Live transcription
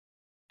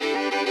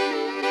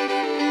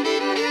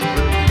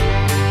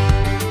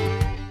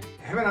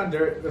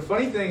Dirt. The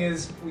funny thing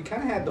is, we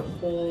kind of had the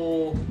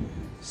whole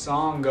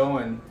song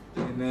going,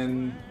 and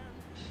then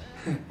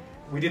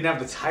we didn't have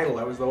the title.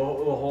 That was the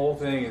whole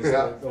thing. Is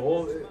the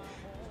whole,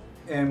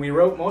 and we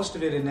wrote most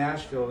of it in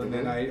Nashville, and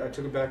then I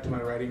took it back to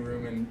my writing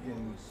room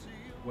in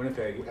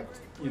Winnipeg.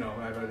 You know,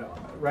 I have a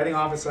writing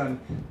office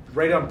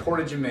right on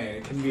Portage and Main.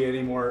 It couldn't be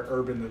any more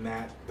urban than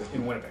that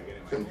in Winnipeg, anyway.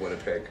 In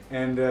Winnipeg.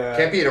 And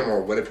can't be any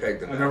more Winnipeg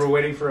than that. I remember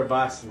waiting for a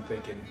bus and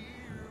thinking,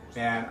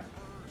 man,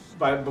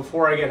 but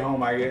before I get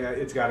home,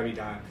 it's got to be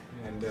done.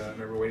 And I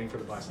remember waiting for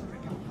the bus and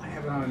thinking, I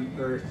have it on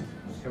Earth,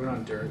 I have it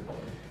on Dirt.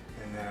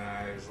 And then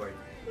I was like,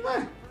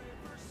 eh.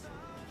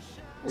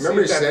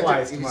 Remember he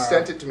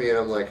sent it to me, and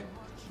I'm like,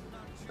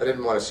 I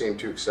didn't want to seem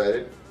too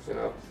excited, you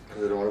know,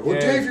 because I don't want to, well,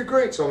 Dave, you're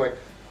great. So I'm like,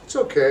 it's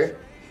okay.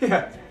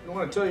 Yeah, I don't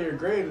want to tell you you're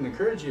great and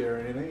encourage you or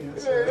anything.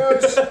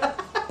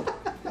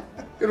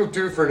 It'll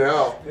do for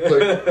now.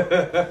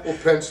 Like, we'll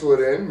pencil it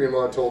in.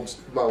 Meanwhile, I told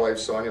my wife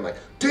Sonia, I'm like,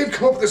 Dave,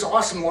 come up with this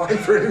awesome line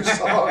for a new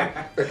song.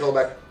 I call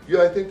back,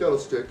 yeah, I think that'll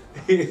stick.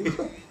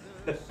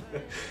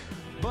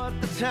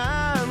 But the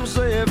times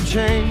they have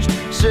changed.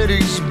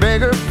 Cities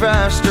bigger,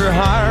 faster,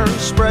 higher,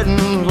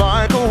 spreading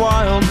like a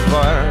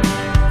wildfire.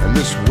 And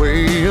this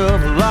way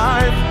of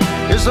life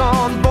is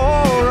on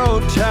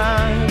borrowed time.